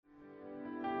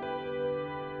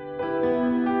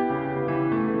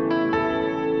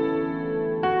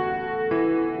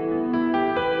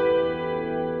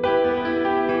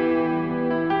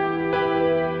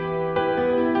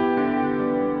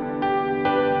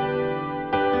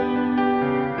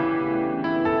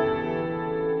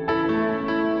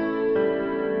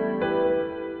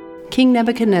King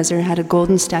Nebuchadnezzar had a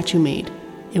golden statue made.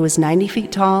 It was 90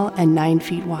 feet tall and 9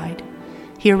 feet wide.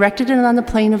 He erected it on the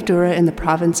plain of Dura in the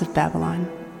province of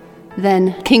Babylon.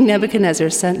 Then King Nebuchadnezzar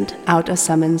sent out a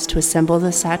summons to assemble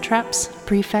the satraps,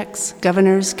 prefects,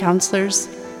 governors, counselors,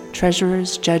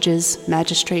 treasurers, judges,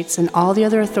 magistrates, and all the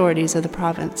other authorities of the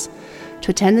province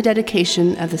to attend the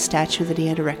dedication of the statue that he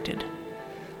had erected.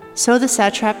 So the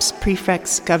satraps,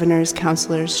 prefects, governors,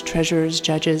 counselors, treasurers,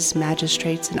 judges,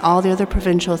 magistrates, and all the other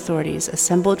provincial authorities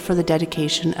assembled for the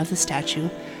dedication of the statue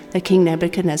that King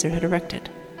Nebuchadnezzar had erected.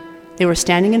 They were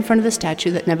standing in front of the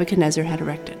statue that Nebuchadnezzar had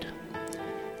erected.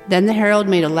 Then the herald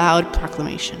made a loud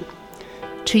proclamation.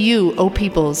 To you, O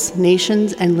peoples,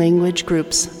 nations, and language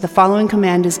groups, the following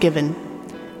command is given.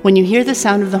 When you hear the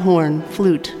sound of the horn,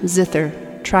 flute, zither,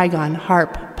 trigon,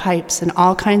 harp, pipes, and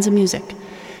all kinds of music,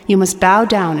 you must bow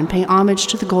down and pay homage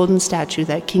to the golden statue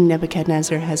that King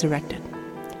Nebuchadnezzar has erected.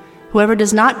 Whoever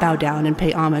does not bow down and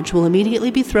pay homage will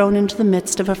immediately be thrown into the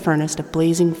midst of a furnace of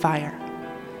blazing fire.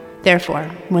 Therefore,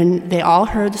 when they all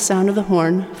heard the sound of the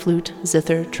horn, flute,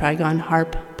 zither, trigon,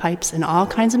 harp, pipes, and all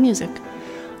kinds of music,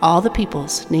 all the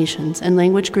peoples, nations, and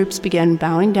language groups began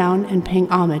bowing down and paying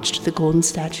homage to the golden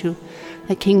statue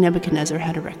that King Nebuchadnezzar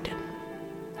had erected.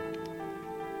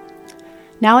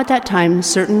 Now at that time,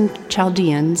 certain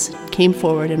Chaldeans came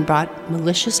forward and brought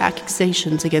malicious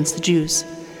accusations against the Jews.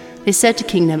 They said to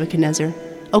King Nebuchadnezzar,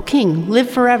 O king, live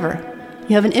forever.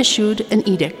 You have issued an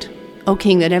edict, O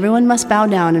king, that everyone must bow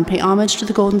down and pay homage to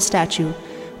the golden statue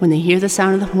when they hear the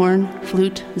sound of the horn,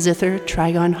 flute, zither,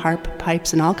 trigon, harp,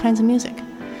 pipes, and all kinds of music.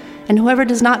 And whoever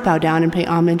does not bow down and pay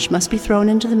homage must be thrown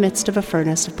into the midst of a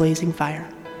furnace of blazing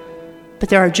fire. But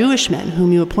there are Jewish men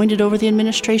whom you appointed over the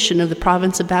administration of the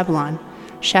province of Babylon,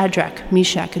 Shadrach,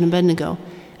 Meshach, and Abednego,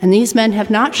 and these men have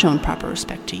not shown proper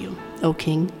respect to you, O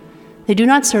king. They do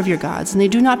not serve your gods, and they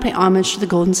do not pay homage to the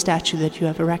golden statue that you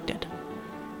have erected.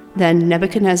 Then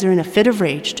Nebuchadnezzar, in a fit of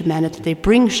rage, demanded that they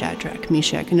bring Shadrach,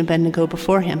 Meshach, and Abednego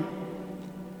before him.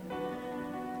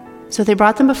 So they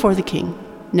brought them before the king.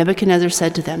 Nebuchadnezzar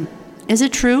said to them, Is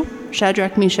it true,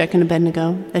 Shadrach, Meshach, and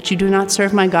Abednego, that you do not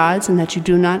serve my gods and that you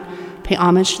do not pay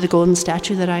homage to the golden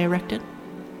statue that I erected?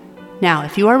 Now,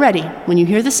 if you are ready, when you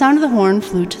hear the sound of the horn,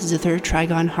 flute, zither,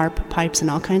 trigon, harp, pipes,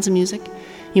 and all kinds of music,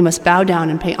 you must bow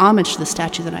down and pay homage to the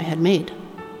statue that I had made.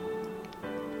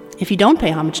 If you don't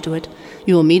pay homage to it,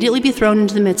 you will immediately be thrown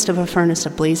into the midst of a furnace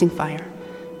of blazing fire.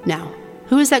 Now,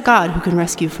 who is that God who can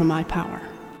rescue from my power?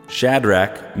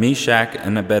 Shadrach, Meshach,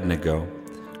 and Abednego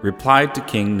replied to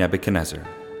King Nebuchadnezzar,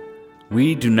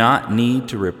 We do not need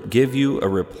to give you a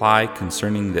reply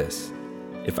concerning this.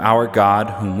 If our God,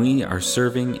 whom we are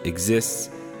serving, exists,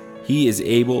 he is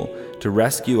able to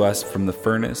rescue us from the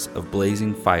furnace of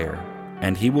blazing fire,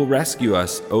 and he will rescue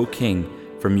us, O king,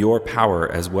 from your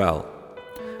power as well.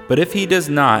 But if he does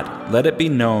not, let it be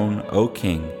known, O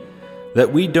king,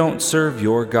 that we don't serve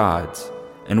your gods,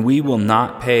 and we will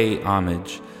not pay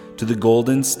homage to the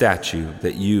golden statue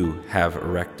that you have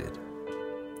erected.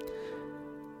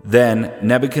 Then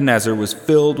Nebuchadnezzar was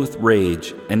filled with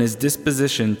rage, and his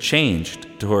disposition changed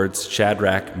towards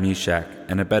Shadrach, Meshach,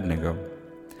 and Abednego.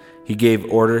 He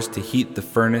gave orders to heat the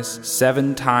furnace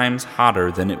 7 times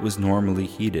hotter than it was normally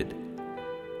heated.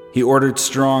 He ordered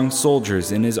strong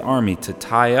soldiers in his army to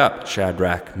tie up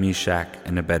Shadrach, Meshach,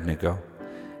 and Abednego,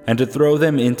 and to throw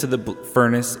them into the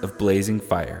furnace of blazing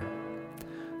fire.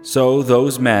 So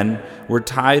those men were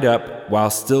tied up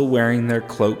while still wearing their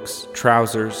cloaks,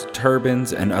 trousers,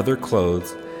 turbans, and other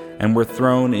clothes, and were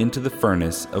thrown into the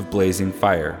furnace of blazing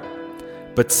fire.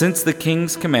 But since the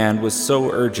king's command was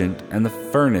so urgent and the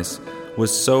furnace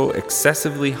was so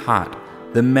excessively hot,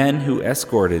 the men who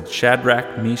escorted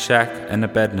Shadrach, Meshach, and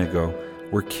Abednego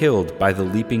were killed by the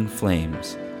leaping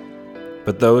flames.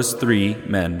 But those 3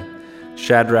 men,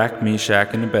 Shadrach,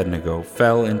 Meshach, and Abednego,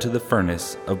 fell into the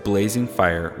furnace of blazing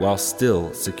fire while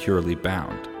still securely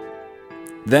bound.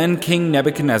 Then King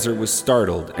Nebuchadnezzar was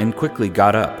startled and quickly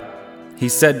got up. He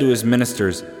said to his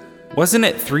ministers, Wasn't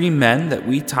it 3 men that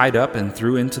we tied up and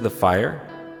threw into the fire?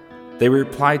 They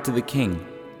replied to the king,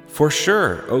 For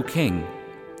sure, O king.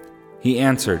 He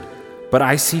answered, But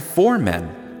I see 4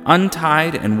 men,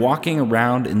 untied and walking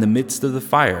around in the midst of the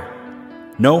fire.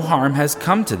 No harm has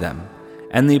come to them,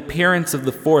 and the appearance of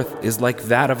the 4th is like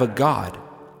that of a god.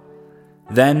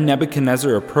 Then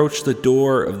Nebuchadnezzar approached the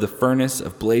door of the furnace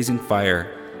of blazing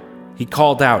fire. He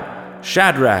called out,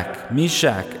 Shadrach,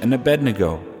 Meshach, and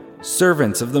Abednego,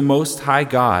 servants of the Most High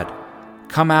God,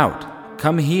 come out,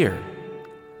 come here.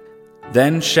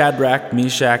 Then Shadrach,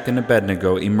 Meshach, and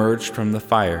Abednego emerged from the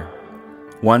fire.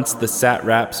 Once the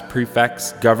satraps,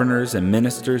 prefects, governors, and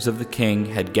ministers of the king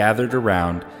had gathered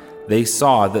around, they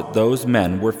saw that those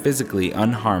men were physically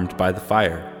unharmed by the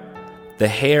fire. The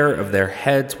hair of their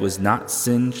heads was not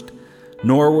singed,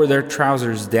 nor were their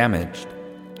trousers damaged.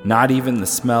 Not even the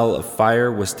smell of fire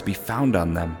was to be found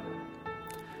on them.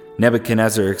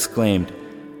 Nebuchadnezzar exclaimed,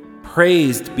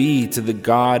 "Praised be to the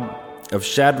God of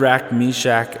Shadrach,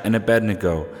 Meshach, and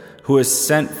Abednego, who has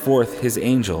sent forth his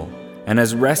angel and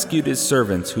has rescued his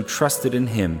servants who trusted in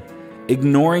him,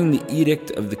 ignoring the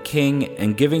edict of the king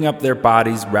and giving up their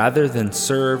bodies rather than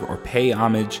serve or pay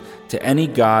homage to any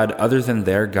god other than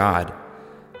their God.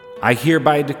 I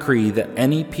hereby decree that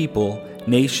any people,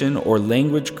 nation, or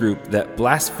language group that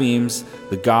blasphemes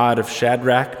the God of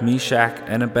Shadrach, Meshach,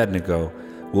 and Abednego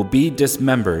will be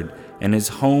dismembered and his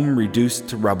home reduced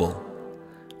to rubble.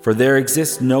 For there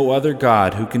exists no other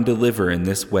God who can deliver in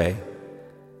this way."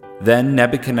 Then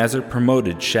Nebuchadnezzar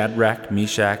promoted Shadrach,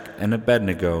 Meshach, and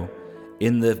Abednego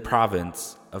in the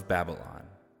province of Babylon.